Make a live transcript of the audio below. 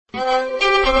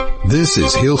This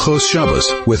is Hilchos Shabbos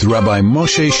with Rabbi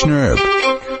Moshe Shnerb.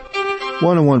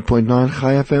 101.9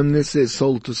 Chai FM. This is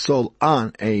Soul to Soul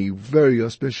on a very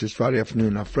auspicious Friday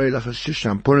afternoon.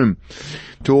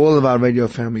 To all of our radio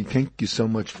family, thank you so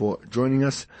much for joining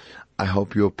us. I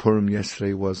hope your Purim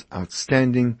yesterday was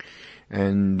outstanding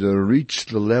and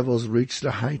reached the levels, reached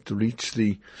the height, reached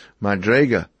the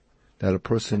madrega that a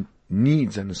person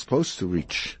needs and is supposed to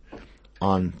reach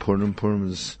on Purim. Purim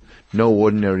is no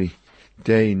ordinary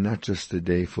day, not just a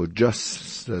day for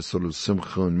just sort of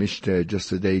simcha and mishteh,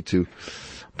 just a day to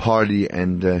party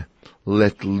and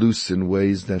let loose in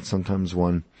ways that sometimes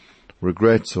one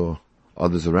regrets or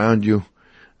others around you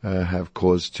have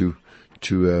cause to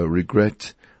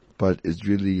regret. But it's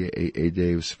really a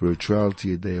day of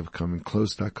spirituality, a day of coming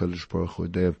close to HaKadosh Baruch Hu, a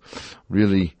day of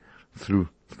really through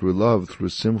love, through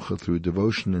simcha, through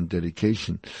devotion and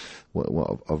dedication,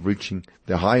 of reaching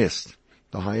the highest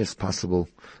possible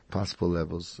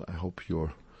levels. I hope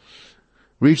you're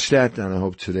reached that, and I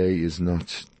hope today is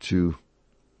not too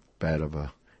bad of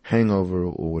a hangover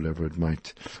or whatever it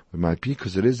might be,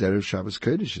 because it is Erev Shabbos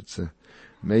Kodesh. It's an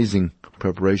amazing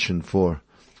preparation for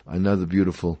another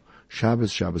beautiful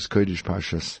Shabbos Kodesh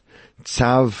Parshas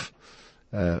Tzav.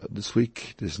 This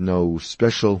week there's no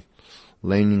special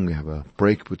laning. We have a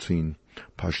break between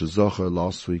Parshas Zohar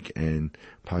last week and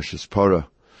Parshas Parah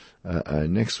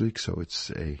next week, so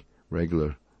it's a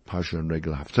regular Parsha and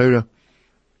regular Haftarah.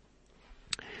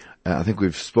 I think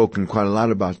we've spoken quite a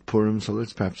lot about Purim, so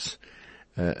let's perhaps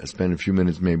spend a few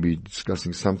minutes maybe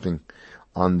discussing something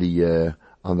on the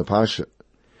Parsha.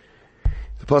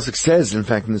 The pasuk says, in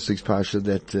fact, in this week's Parsha,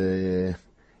 that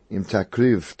im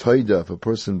takriv toida, if a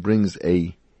person brings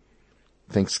a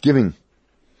thanksgiving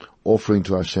offering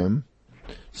to Hashem,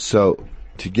 so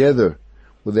together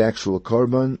with the actual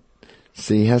korban,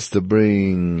 so he has to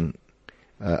bring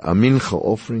a mincha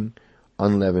offering,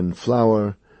 unleavened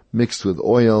flour mixed with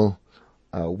oil,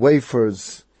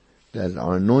 wafers that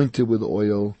are anointed with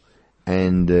oil,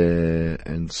 and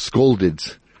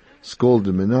scalded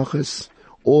menachos,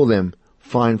 all them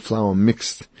fine flour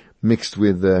mixed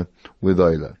with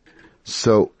oil.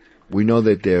 So we know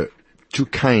that there are two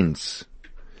kinds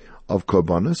of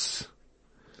korbanos.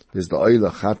 There's the oil,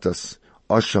 chatas,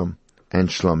 asham, and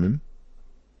shlamim.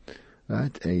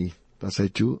 Right? That's a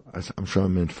two. I'm sure I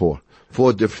meant four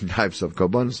different types of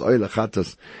korbanos: oil,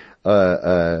 chatas,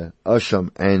 asham,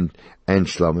 and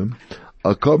shlamim.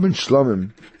 A korban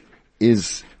shlamim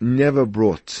is never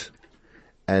brought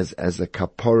as a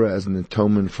kapara, as an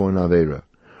atonement for an avera.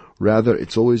 Rather,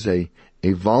 it's always a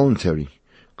voluntary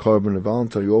korban, a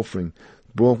voluntary offering,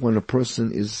 brought when a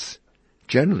person is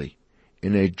generally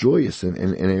in a joyous and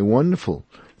in a wonderful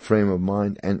frame of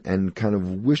mind and kind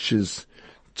of wishes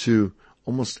to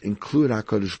almost include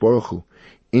HaKadosh Baruch Hu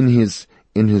in his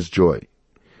joy.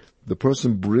 The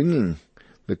person bringing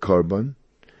the korban,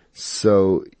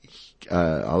 so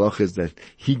halach is that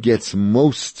he gets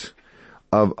most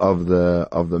of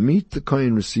the meat. The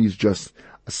kohen receives just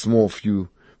a small few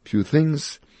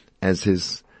things as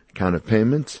his kind of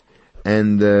payment,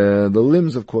 and the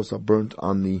limbs, of course, are burnt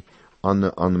on the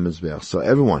mizbeach. So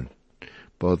everyone,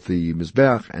 both the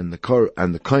mizbeach and the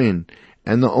kohen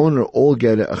and the owner, all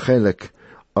get a chelek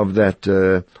of that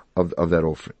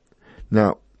offering.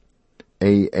 Now,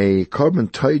 a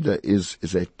korban toida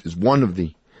is one of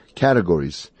the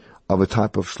categories of a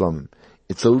type of shlamim.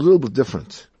 It's a little bit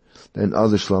different than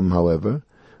other shlamim, however,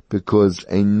 because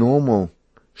a normal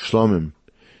shlamim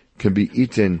can be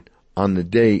eaten on the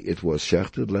day it was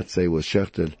shechted. Let's say it was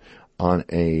shechted on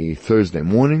a Thursday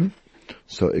morning,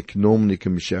 so it normally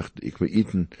can be shechted. It can be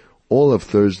eaten all of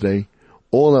Thursday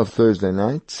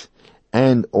night,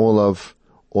 and all of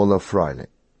Friday.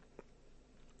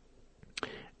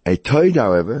 A toid,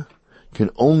 however, can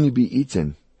only be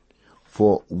eaten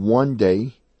for one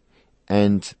day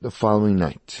and the following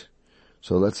night.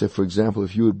 So let's say, for example,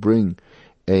 if you would bring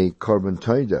a korban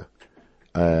toida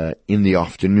in the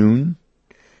afternoon,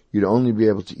 you'd only be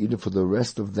able to eat it for the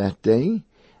rest of that day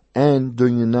and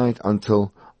during the night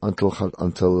until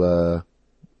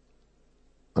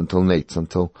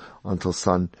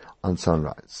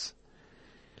sunrise.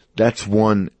 That's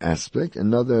one aspect.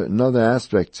 Another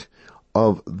aspect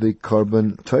of the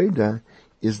korban toida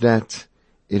is that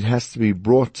it has to be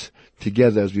brought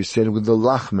together, as we said, with the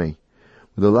lachme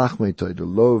toida,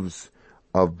 loaves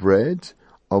of bread,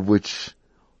 of which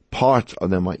part of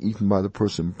them are eaten by the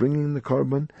person bringing the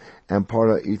korban, and part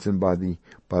are eaten by the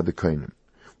kohenim.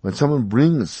 When someone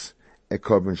brings a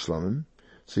korban shlamim,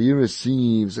 so he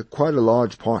receives quite a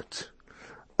large part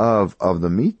of the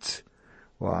meat.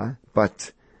 Why?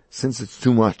 But since it's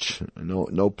too much,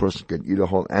 no person can eat a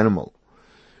whole animal.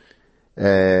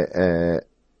 So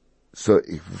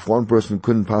if one person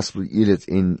couldn't possibly eat it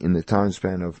in the time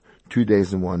span of 2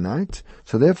 days and 1 night,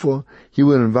 so therefore he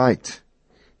would invite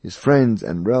his friends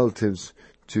and relatives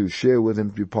to share with him,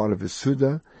 to be part of his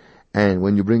Suda. And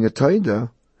when you bring a Taida,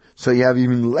 so you have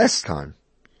even less time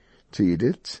to eat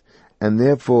it. And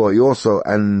therefore he also,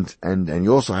 and he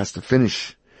also has to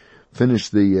finish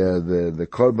the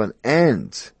korban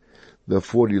and the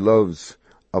 40 loaves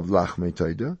of lachmei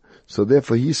Taida. So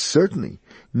therefore he certainly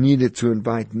needed to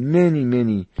invite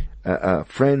many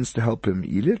friends to help him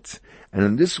eat it. And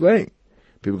in this way,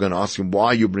 people are going to ask him,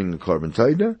 why you bring the korban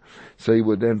Taida? So he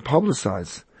would then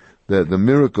publicize the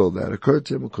miracle that occurred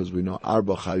to him, because we know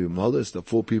Arba Chayim Molis, the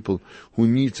 4 people who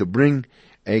need to bring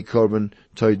a korban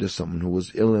Taida, someone who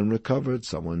was ill and recovered,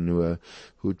 someone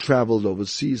who traveled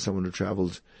overseas, someone who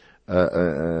traveled in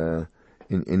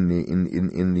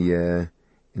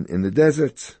the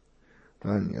desert,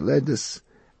 and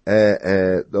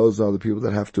those are the people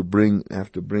that have to bring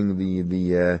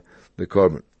the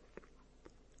korban.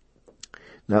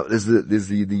 Now there's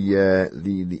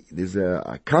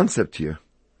a concept here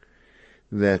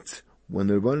that when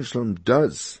the Rebbeinu Shalom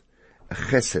does a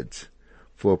chesed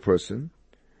for a person,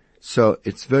 so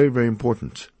it's very, very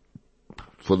important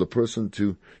for the person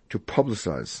to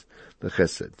publicize the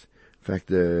chesed. In fact,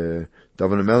 David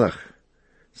HaMelech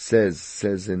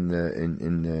says in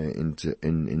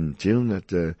Tehillim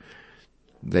that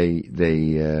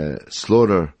they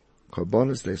slaughter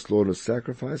korbanos, they slaughter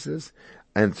sacrifices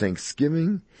and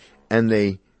thanksgiving, and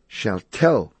they shall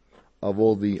tell of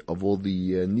all the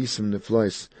nisim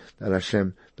neflois that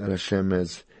Hashem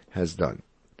has done.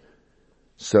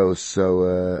 So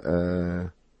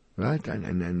right, and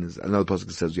another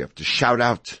pasuk says you have to shout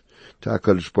out to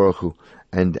HaKadosh Baruch Hu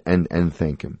and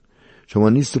thank him. So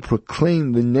one needs to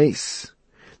proclaim the nes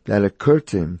that occurred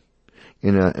to him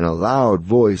in a loud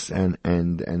voice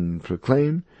and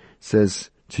proclaim, says,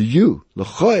 to you I'm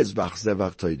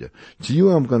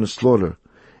going to slaughter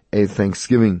a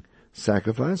thanksgiving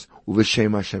sacrifice,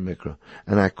 uv'shem Hashem mikra,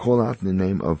 and I call out in the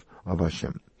name of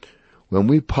Hashem. When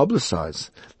we publicize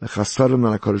the chasadim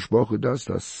that HaKadosh Baruch Hu does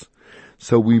to us,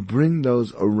 so we bring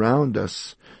those around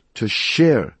us to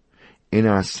share in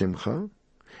our simcha,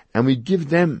 and we give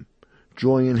them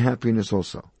joy and happiness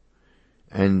also.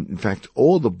 And in fact,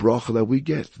 all the bracha that we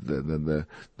get, the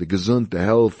gesund, the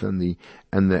health, and the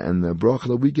bracha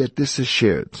that we get, this is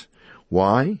shared.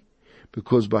 Why?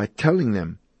 Because by telling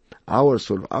them our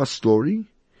story,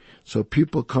 so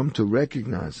people come to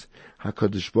recognize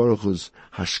HaKadosh Baruch Hu's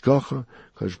hashgacha,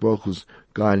 HaKadosh Baruch Hu's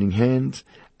guiding hand,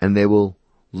 and they will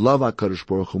love HaKadosh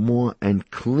Baruch Hu more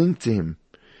and cling to him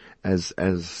as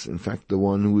in fact the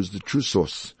one who is the true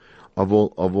source of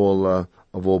all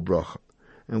bracha.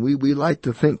 And we like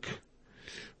to think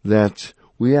that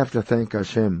we have to thank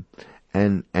Hashem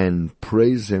and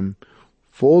praise him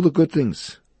for all the good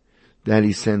things that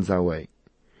he sends our way.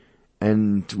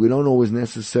 And we don't always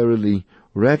necessarily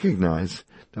recognize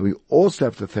that we also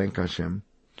have to thank Hashem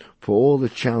for all the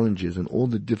challenges and all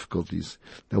the difficulties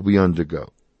that we undergo.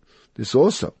 This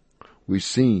also we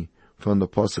see from the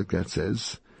pasuk that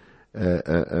says,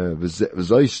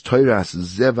 "V'zois toiras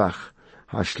zevach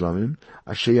hashlamim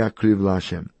asher yakriv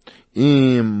laHashem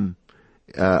im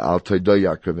al toido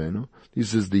yakrivenu."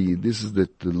 This is the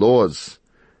laws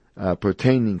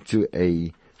pertaining to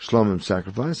a shlamim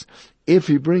sacrifice if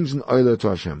he brings an oila to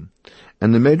Hashem.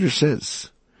 And the Medrash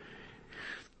says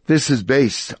this is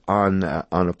based on a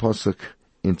pasuk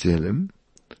in Tehillim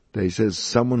that he says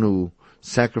someone who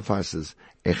sacrifices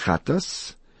a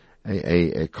chatas,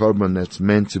 a korban that's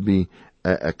meant to be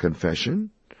a confession,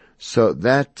 so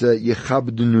that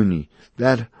yechabdununi,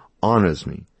 that honors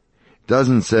me. It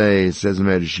doesn't say, it says in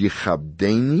Medrash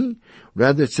yechabdeni,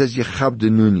 rather it says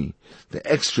yechabdununi. The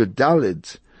extra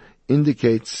dalid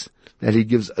indicates that he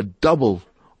gives a double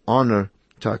honor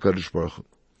to HaKadosh Baruch Hu.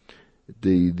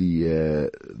 The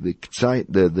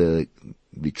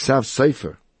Ksav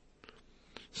Sefer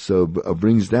so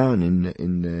brings down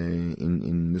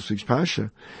in this week's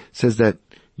Pasha, says that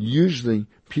usually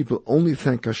people only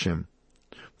thank Hashem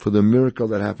for the miracle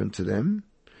that happened to them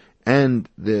and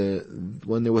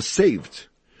when they were saved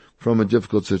from a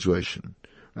difficult situation.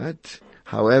 Right?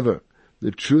 However,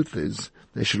 the truth is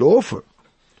they should offer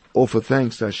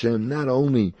thanks to Hashem not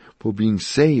only for being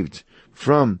saved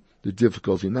from the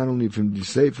difficulty, not only from being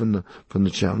saved from the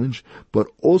challenge, but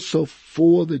also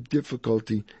for the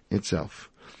difficulty itself.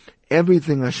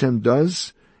 Everything Hashem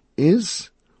does is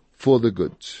for the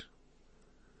good.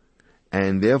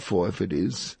 And therefore, if it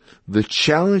is, the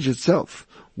challenge itself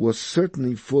was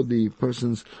certainly for the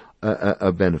person's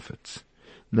benefit.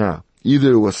 Now,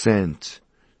 either it was sent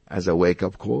as a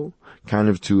wake-up call, kind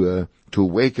of to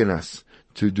awaken us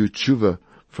to do tshuva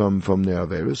from their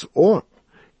averus, or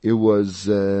it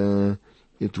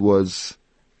was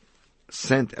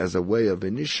sent as a way of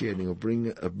initiating or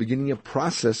beginning a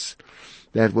process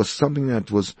that was something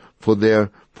that was for their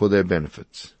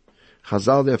benefits.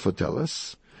 Chazal therefore tell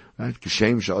us, right,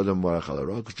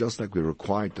 just like we're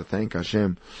required to thank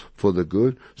Hashem for the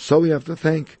good, so we have to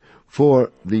thank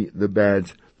for the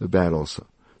bad also.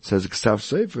 Says Ksav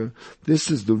Sefer, this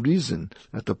is the reason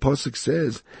that the pasuk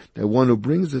says that one who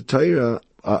brings a Torah,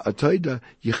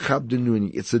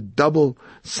 it's a double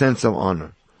sense of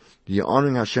honor. You're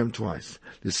honoring Hashem twice.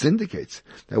 This indicates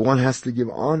that one has to give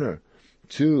honor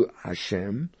to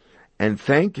Hashem and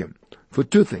thank Him for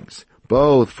two things,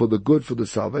 both for the good, for the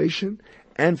salvation,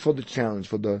 and for the challenge,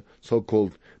 for the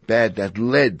so-called bad that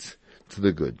led to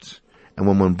the goods. And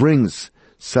when one brings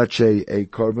such a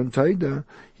korban taida,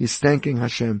 he's thanking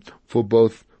Hashem for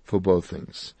both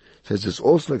things. Says this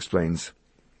also explains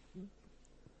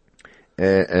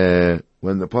when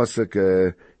the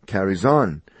pasuk carries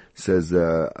on, says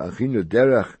Achinu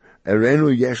derech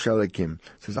erenu yesh alekim,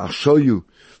 says I'll show you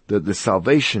the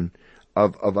salvation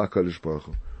of HaKadosh Baruch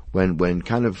Hu. When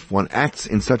kind of one acts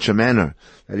in such a manner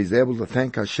that he's able to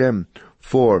thank Hashem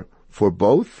for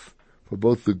both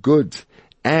the good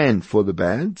and for the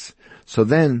bad, so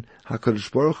then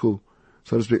HaKadosh Baruch Hu,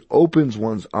 so to speak, opens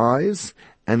one's eyes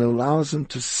and allows him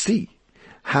to see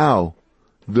how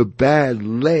the bad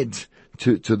led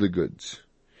to the goods.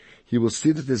 He will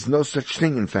see that there's no such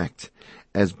thing, in fact,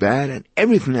 as bad, and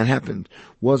everything that happened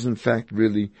was, in fact,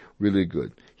 really, really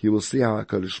good. He will see how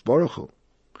HaKadosh Baruch Hu,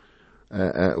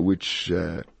 which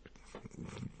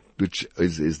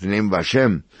is the name of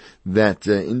Hashem, that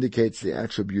indicates the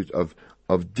attribute of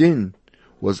din,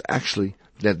 was actually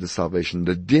led to salvation.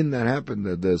 The din that happened,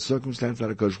 the circumstance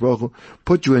that HaKadosh Baruch Hu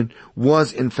put you in,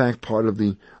 was in fact part of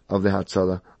the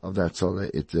Hatzalah, of that Hatzalah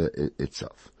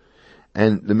itself.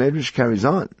 And the Medrash carries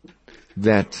on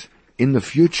that in the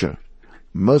future,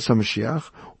 Mos HaMashiach,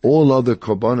 all other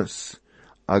korbanos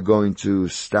are going to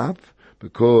stop,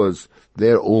 because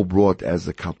they're all brought as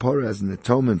a kapara, as an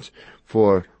atonement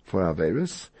for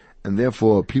Averis, and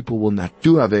therefore people will not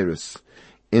do Averis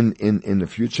in the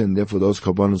future, and therefore those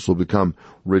korbanos will become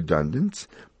redundant.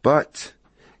 But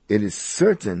it is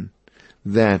certain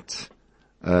that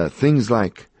things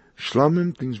like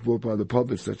shlomim, things brought by the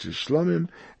public, such as shlomim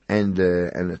and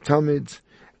the tamid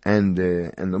and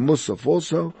the musaf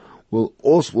also will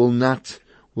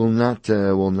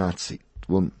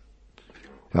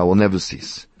never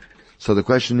cease. So the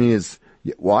question is,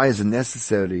 why is it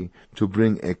necessary to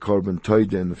bring a korban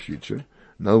toida in the future?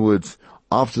 In other words,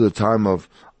 after the time of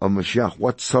Mashiach,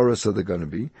 what sorrows are there going to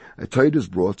be? A toida is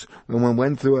brought when one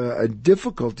went through a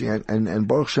difficulty, and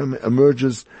Baruch Shem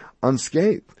emerges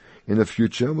unscathed. In the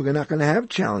future, we're not going to have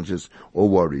challenges or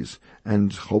worries,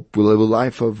 and hope we'll live a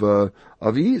life of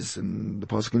ease. And the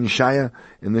pasuk in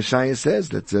Yeshaya says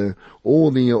that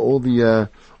all the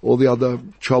other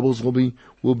troubles will be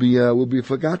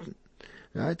forgotten.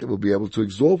 Right? That we'll be able to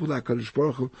exalt with HaKadosh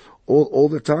Baruch Hu all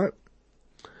the time.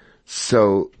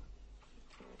 So,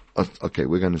 okay,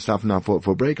 we're going to stop now for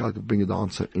a break. I'll bring you the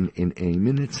answer in a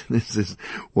minute. This is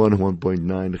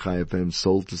 101.9 Chai FM,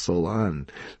 soul to soul, on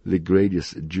the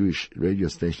greatest Jewish radio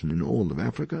station in all of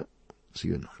Africa. See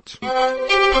you not.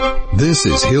 This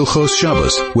is Hilchos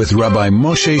Shabbos with Rabbi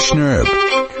Moshe Shnerb.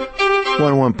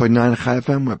 101.9 Chai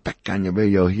FM. We're back on your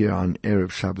radio here on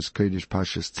Erev Shabbos Kodesh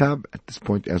Pashas Tab. At this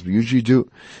point, as we usually do,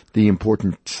 the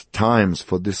important times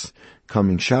for this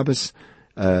coming Shabbos.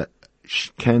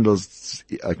 Candle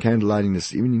lighting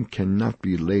this evening cannot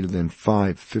be later than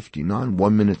 5:59.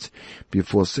 1 minute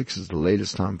before 6 is the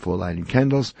latest time for lighting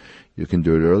candles. You can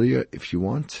do it earlier if you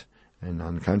want. And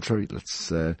on the contrary,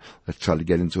 let's try to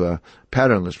get into a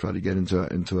pattern. Let's try to get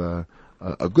into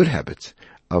a good habit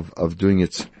of doing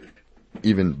it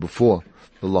even before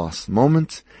the last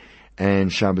moment.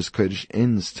 And Shabbos Kodesh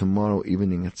ends tomorrow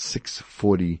evening at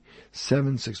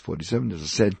 6:47. As I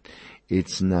said,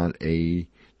 it's not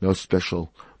no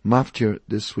special maftir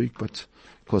this week, but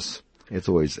of course it's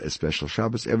always a special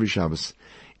Shabbos. Every Shabbos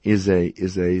is a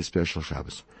special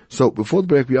Shabbos. So before the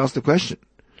break, we asked the question: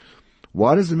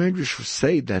 why does the Medrash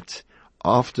say that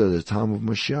after the time of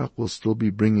Mashiach we'll still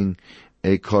be bringing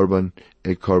a korban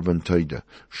toida?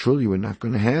 Surely we're not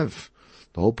going to have.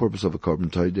 The whole purpose of a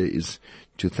korban toida is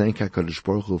to thank HaKadosh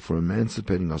Baruch Hu for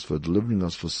emancipating us, for delivering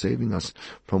us, for saving us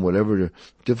from whatever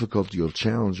difficulty or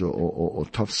challenge or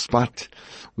tough spot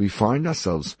we find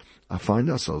ourselves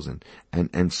in.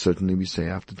 And certainly we say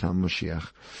after time Mashiach,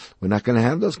 we're not going to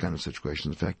have those kind of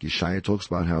situations. In fact, Yeshaya talks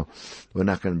about how there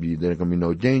are going to be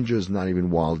no dangers, not even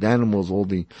wild animals. All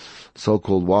the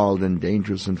so-called wild and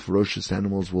dangerous and ferocious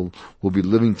animals will be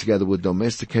living together with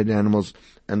domesticated animals,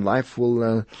 and life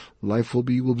will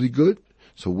be good.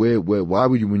 So why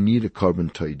would we need a carbon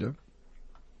toida?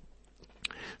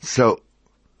 So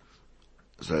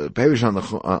the parish on the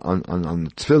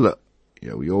tefillah,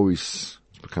 we always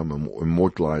become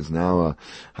immortalized now.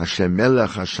 Hashem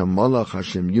Melech, Hashem Malach,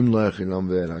 Hashem Yimlech, Ilam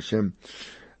Ve'ed. Hashem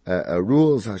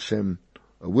rules, Hashem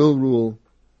will rule.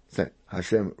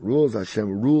 Hashem rules,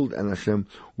 Hashem ruled, and Hashem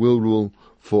will rule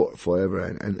forever.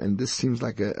 And this seems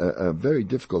like a very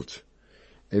difficult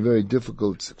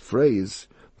phrase,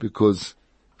 because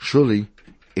surely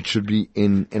it should be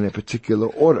in a particular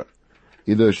order.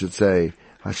 Either it should say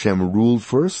Hashem ruled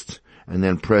first, and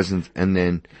then present, and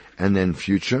then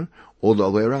future, or the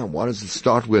other way around. Why does it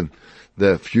start with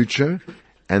the future,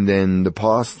 and then the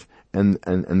past, and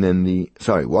then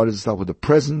why does it start with the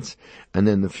present, and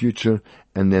then the future,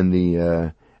 and then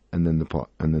the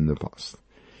past?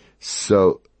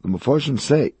 So the Mepharshim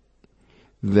say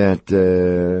that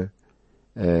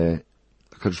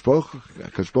Kadosh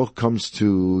Baruch comes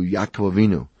to Yaakov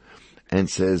Avinu and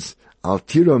says, "Al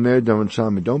tiro mer davan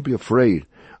shami, don't be afraid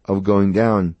of going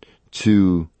down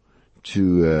to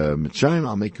Mitzrayim.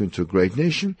 I'll make you into a great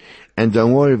nation, and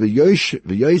don't worry,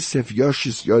 v'Yosef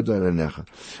yoshis yodai lenecha,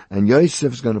 and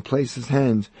Yosef is going to place his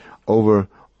hand over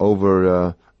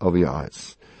your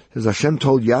eyes." Says Hashem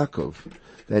told Yaakov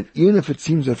that even if it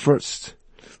seems at first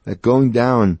that going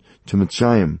down to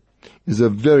Mitzrayim is a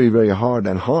very, very hard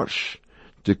and harsh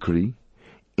decree,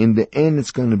 in the end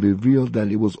it's going to be revealed that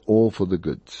it was all for the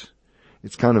good.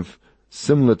 It's kind of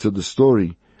similar to the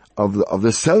story of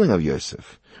the selling of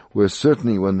Yosef, where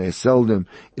certainly when they sold him,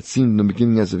 it seemed in the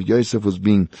beginning as if Yosef was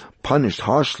being punished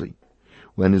harshly,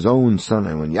 when his own son,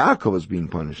 and when Yaakov was being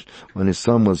punished, when his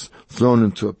son was thrown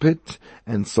into a pit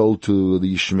and sold to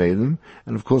the Ishmaelim.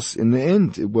 And of course, in the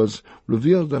end, it was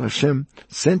revealed that Hashem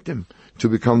sent him to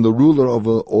become the ruler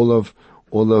over all of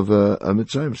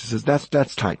Mitzrayim. She says,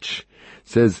 that's tight.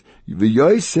 Says,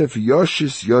 Yosef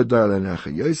yoshis yodai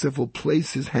lenecha. Yosef will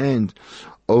place his hand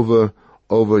over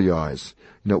your eyes.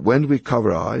 When do we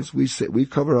cover our eyes? We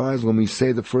cover our eyes when we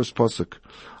say the first pasuk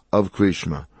of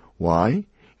Krishma. Why?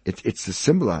 It's to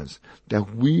symbolize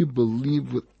that we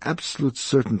believe with absolute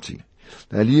certainty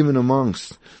that even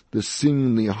amongst the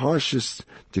seemingly harshest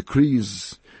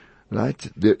decrees, right,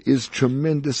 there is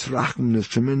tremendous rachman,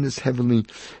 tremendous heavenly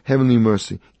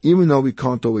mercy, even though we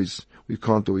can't always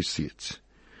see it.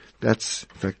 That's,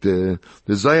 in fact, the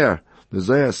Zohar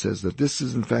says that this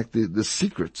is, in fact, the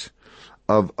secret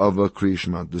of a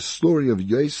Kriyishma. The story of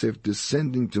Yosef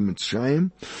descending to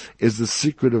Mitzrayim is the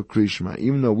secret of Kriyishma.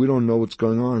 Even though we don't know what's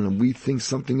going on and we think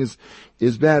something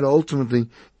is bad, ultimately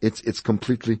it's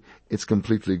completely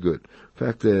good. In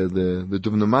fact, the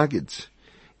Duvna Magid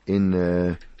in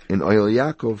Oyel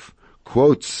Yaakov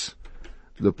quotes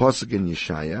the pasuk in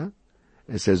Yeshaya.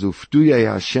 It says,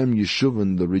 "Uftuya Hashem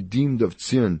Yeshuvin, the redeemed of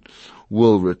Tzion,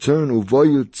 will return.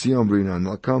 Uvoyu Tzion Brina, and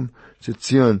they'll come to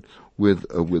Tzion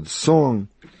with song,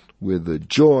 with the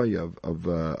joy of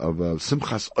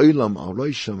Simchas Olam Al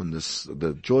Rosham, and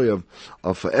the joy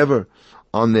of forever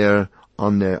on their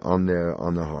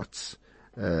hearts.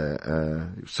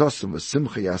 Sosam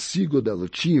Simcha Yasigu, they'll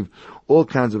achieve all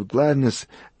kinds of gladness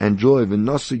and joy.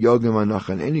 V'nosu Yogim Anach,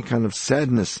 and any kind of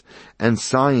sadness and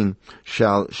sighing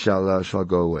shall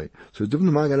go away." So Duvna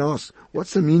Magid asks,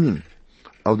 what's the meaning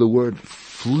of the word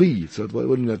flee? So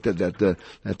what do you know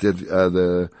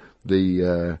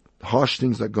the harsh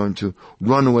things are going to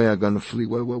run away, are going to flee?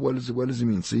 What does it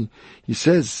mean? See, he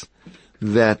says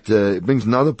that it brings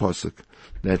another pasuk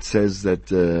that says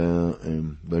that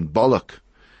when Balak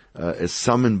is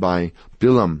summoned by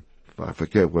Bilam, I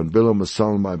forget, when Bilam was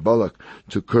summoned by Balak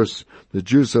to curse the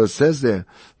Jews, so it says there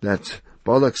that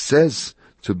Balak says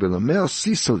to Bilam, "Mel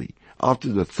Sisali,"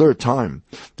 after the third time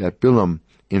that Bilam,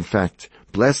 in fact,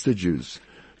 blessed the Jews.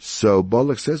 So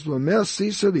Balak says, "Well, Mel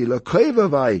Sisali,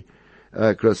 Lakoivavai,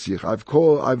 I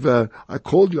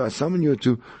called you, I summoned you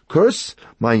to curse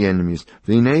my enemies.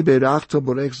 And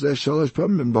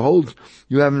behold,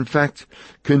 you have in fact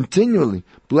continually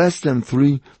blessed them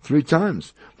three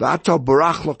times. Now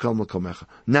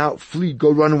flee,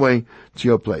 go run away to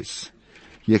your place."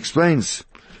 He explains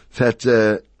that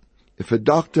if a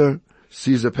doctor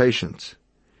sees a patient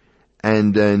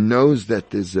and knows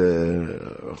that there's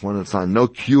no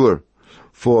cure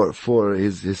for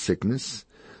his sickness.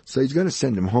 So he's going to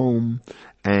send him home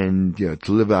and,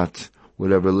 to live out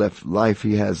whatever life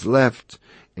he has left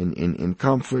in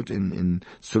comfort, in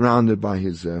surrounded by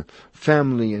his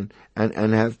family and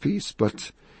have peace.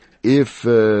 But if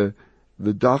the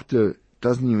doctor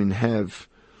doesn't even have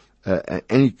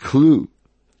any clue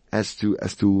as to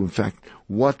in fact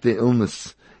what the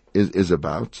illness is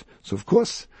about, so of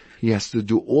course he has to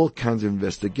do all kinds of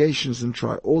investigations and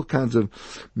try all kinds of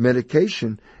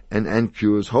medication and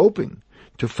cures, hoping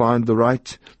to find the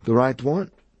right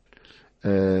one.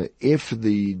 If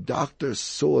the doctor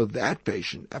saw that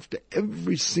patient after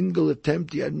every single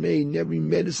attempt he had made, in every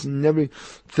medicine, in every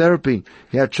therapy,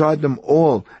 he had tried them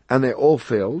all and they all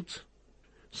failed,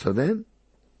 so then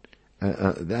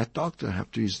that doctor,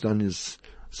 after he's done his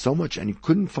so much and he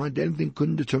couldn't find anything,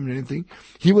 couldn't determine anything,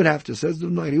 he would have to, says the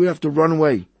night, he would have to run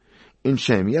away in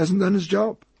shame. He hasn't done his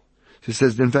job. He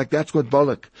says, in fact, that's what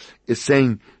Balak is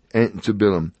saying to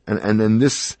Bilam, and then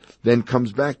this then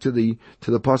comes back to the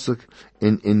pasuk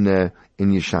in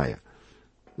Yeshaya.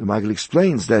 The Maggid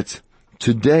explains that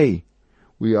today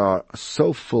we are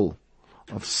so full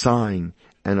of sighing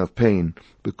and of pain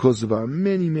because of our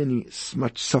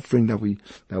much suffering that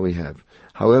we have.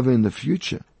 However, in the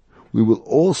future, we will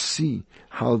all see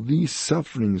how these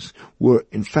sufferings were,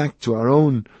 in fact, to our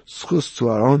own schus, to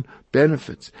our own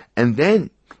benefits, and then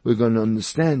we're going to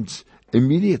understand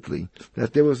immediately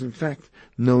that there was in fact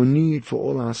no need for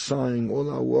all our sighing, all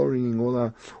our worrying,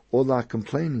 all our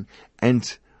complaining,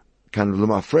 and kind of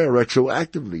lemafreya,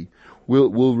 retroactively,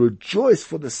 will rejoice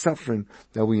for the suffering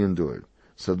that we endured.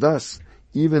 So thus,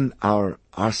 even our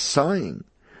sighing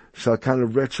shall kind of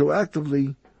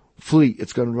retroactively flee.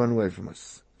 It's going to run away from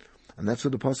us. And that's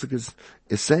what the pasuk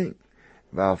is saying.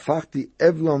 I'm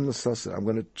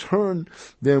going to turn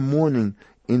their mourning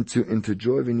into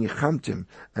joy, and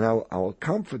I will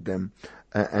comfort them,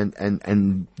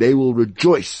 and they will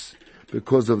rejoice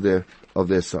because of their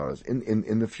sorrows.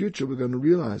 In the future, we're going to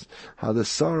realize how the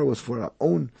sorrow was for our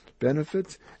own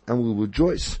benefit, and we'll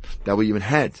rejoice that we even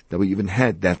had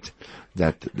that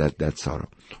sorrow.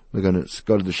 We're going to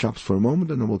go to the shops for a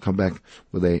moment, and then we'll come back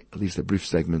with at least a brief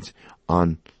segment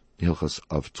on the Hilchos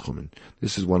of Tchumen.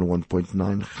 This is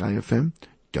 101.9 Chai FM.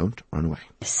 Don't run away.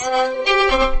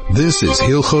 This is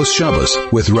Hilchos Shabbos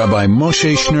with Rabbi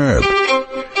Moshe Shnerb.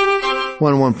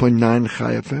 101.9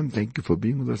 Chai FM. Thank you for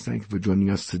being with us. Thank you for joining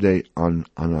us today on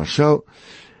our show.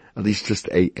 At least just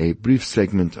a brief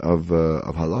segment of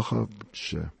halacha,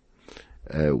 which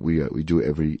we do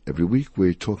every week.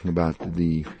 We're talking about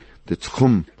the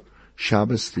Tchum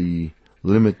Shabbos, the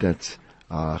limit that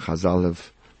Chazal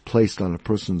have placed on a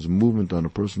person's movement, on a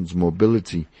person's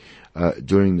mobility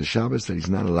during the Shabbos, that he's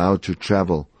not allowed to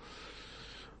travel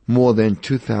more than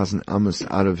 2,000 amos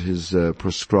out of his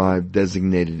prescribed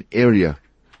designated area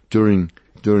during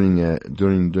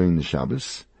the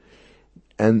Shabbos.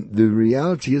 And the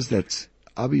reality is that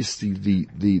obviously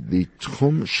the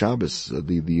Tchum Shabbos,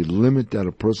 the limit that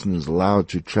a person is allowed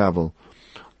to travel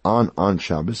on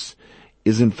Shabbos,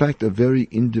 is in fact a very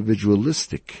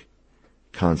individualistic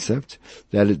concept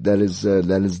that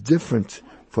is different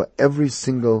for every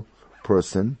single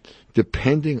person,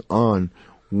 depending on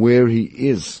where he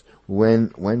is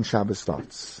when Shabbos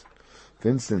starts. For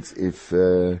instance, if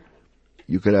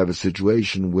you could have a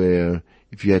situation where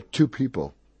if you had two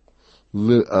people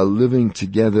living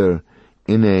together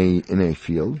in a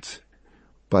field,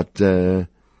 but two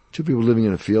people living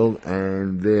in a field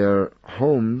and their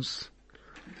homes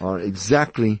are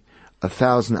exactly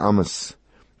 1,000 amos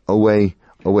away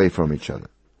from each other.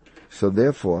 So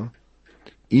therefore,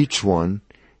 each one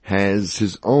has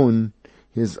his own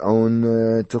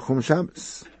Tchum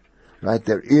Shabbos, right?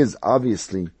 There is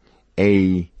obviously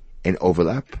an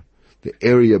overlap. The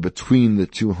area between the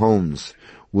two homes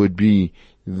would be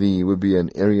an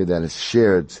area that is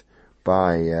shared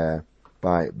by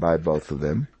both of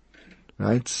them,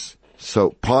 right?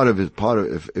 So part of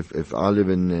if I live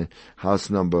in house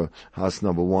number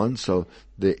 1, so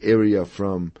the area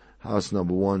from house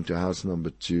number 1 to house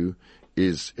number 2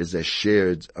 is a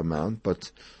shared amount,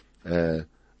 but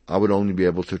I would only be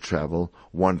able to travel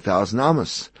 1,000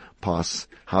 amos past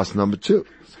house number 2.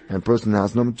 And person in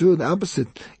house number 2, the opposite.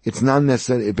 It's not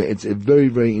necessarily, it's a very,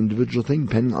 very individual thing,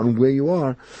 depending on where you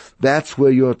are. That's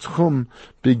where your tchum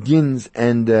begins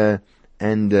and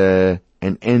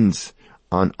ends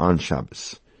on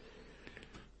Shabbos.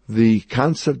 The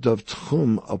concept of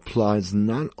tchum applies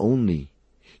not only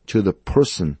to the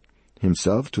person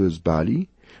himself, to his body,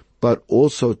 but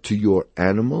also to your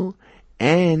animal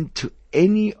and to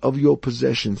any of your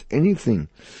possessions, anything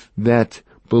that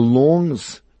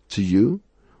belongs to you,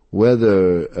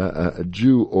 whether a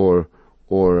Jew or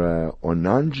or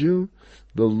non-Jew,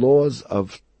 the laws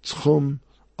of Tchum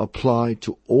apply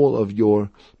to all of your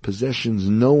possessions.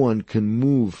 No one can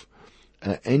move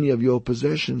any of your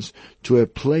possessions to a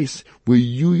place where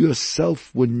you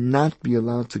yourself would not be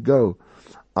allowed to go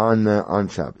on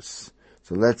Shabbos.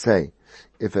 So let's say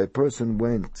if a person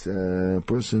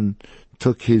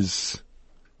took his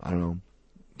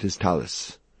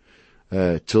talis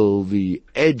till the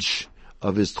edge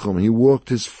of his tchum. He walked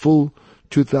his full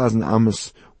 2,000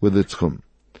 amos with the tchum,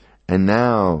 and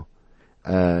now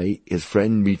his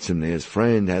friend meets him there. His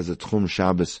friend has a tchum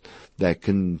Shabbos that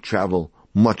can travel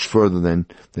much further than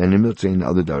him, let's say in the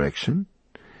other direction.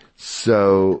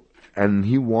 So, and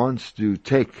he wants to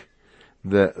take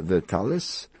the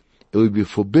talis. It would be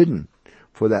forbidden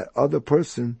for that other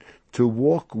person to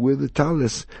walk with the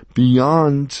talis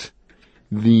beyond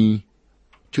the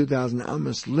 2,000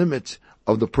 amos limit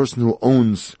of the person who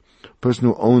owns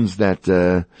that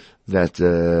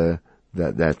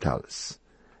talis.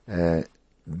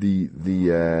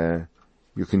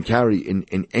 You can carry in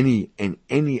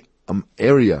any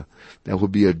area that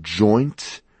would be a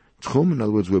joint tchum, in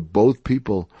other words, where both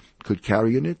people could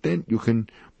carry in it, then you can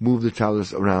move the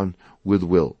talis around with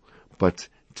will. But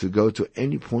to go to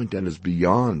any point that is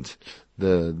beyond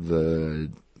the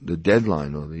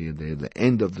deadline or the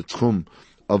end of the tchum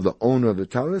of the owner of the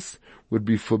talis would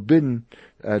be forbidden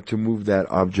to move that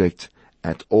object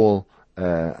at all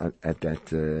at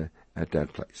that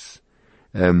place.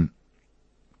 And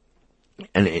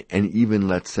even,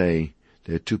 let's say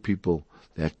there are two people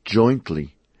that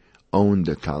jointly own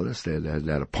the talis, they had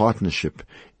a partnership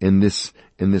in this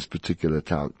particular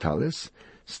talis.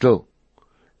 Still,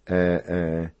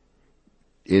 it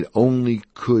only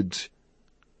could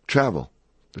travel.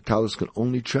 The talis could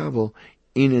only travel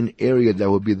in an area that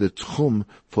would be the tchum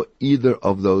for either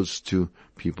of those two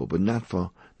people, but not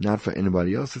for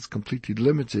anybody else. It's completely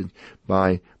limited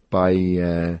by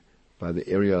the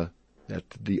area that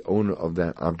the owner of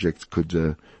that object could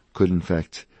in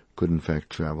fact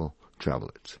travel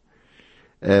it.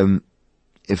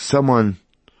 If someone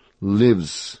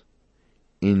lives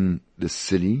in the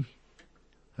city,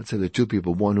 let's say there are two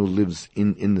people, one who lives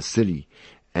in the city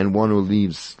and one who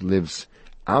lives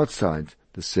outside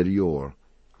the city or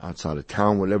outside of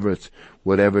town, whatever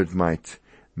it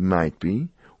might be,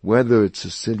 whether it's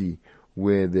a city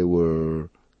where there were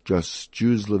just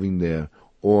Jews living there,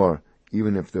 or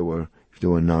even if there were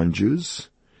non-Jews.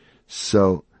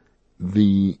 So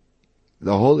the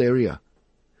whole area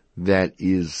that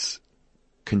is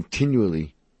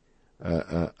continually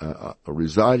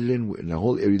resided in the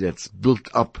whole area that's built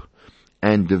up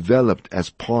and developed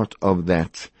as part of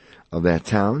that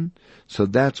town. So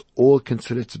that's all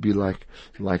considered to be like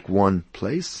one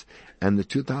place, and the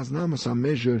 2,000 amos are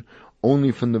measured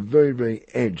only from the very, very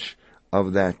edge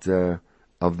of that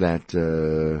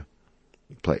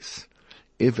place.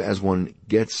 If, as one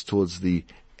gets towards the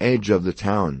edge of the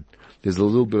town, there's a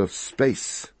little bit of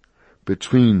space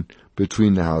between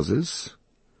the houses,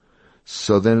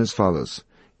 so then as follows: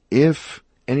 if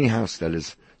any house that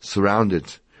is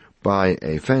surrounded by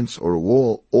a fence or a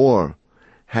wall, or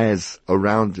has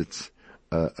around it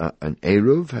an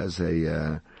eruv, has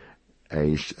an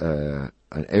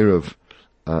eruv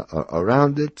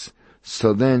around it,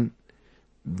 so then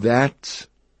that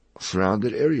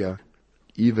surrounded area,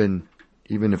 even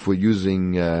if we're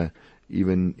using a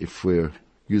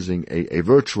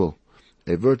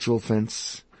virtual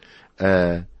fence,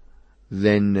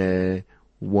 then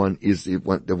one is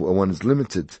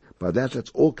limited by that.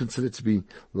 That's all considered to be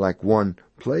like one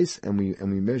place, and we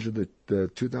measure the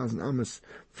 2,000 amos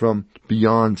from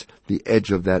beyond the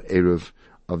edge of that eruv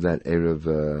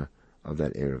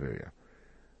area.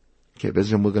 Okay,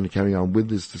 Bezim, we're going to carry on with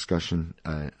this discussion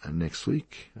next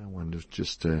week. I want to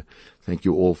just thank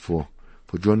you all for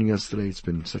joining us today. It's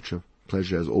been such a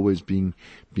pleasure as always being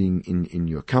in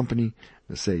your company.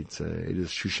 I say it is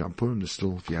Shushan Purim. There's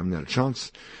still, if you haven't had a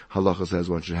chance, Halacha says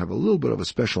one should have a little bit of a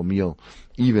special meal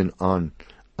even on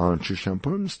Shushan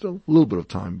Purim. There's still a little bit of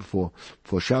time before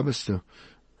Shabbos to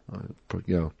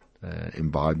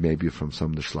imbibe maybe from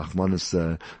some of the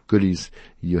Shlachmanis goodies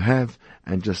you have,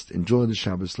 and just enjoy the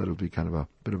Shabbos. Let it be kind of a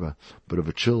bit of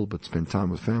a chill, but spend time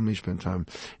with family, spend time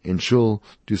in shul,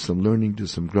 do some learning, do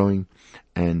some growing,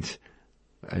 and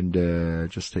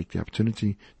just take the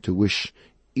opportunity to wish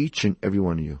each and every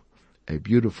one of you a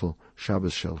beautiful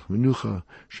Shabbos Shel Menucha,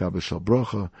 Shabbos Shel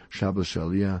Brocha, Shabbos Shel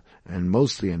Aliyah, and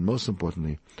mostly and most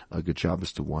importantly, a good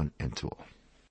Shabbos to one and to all.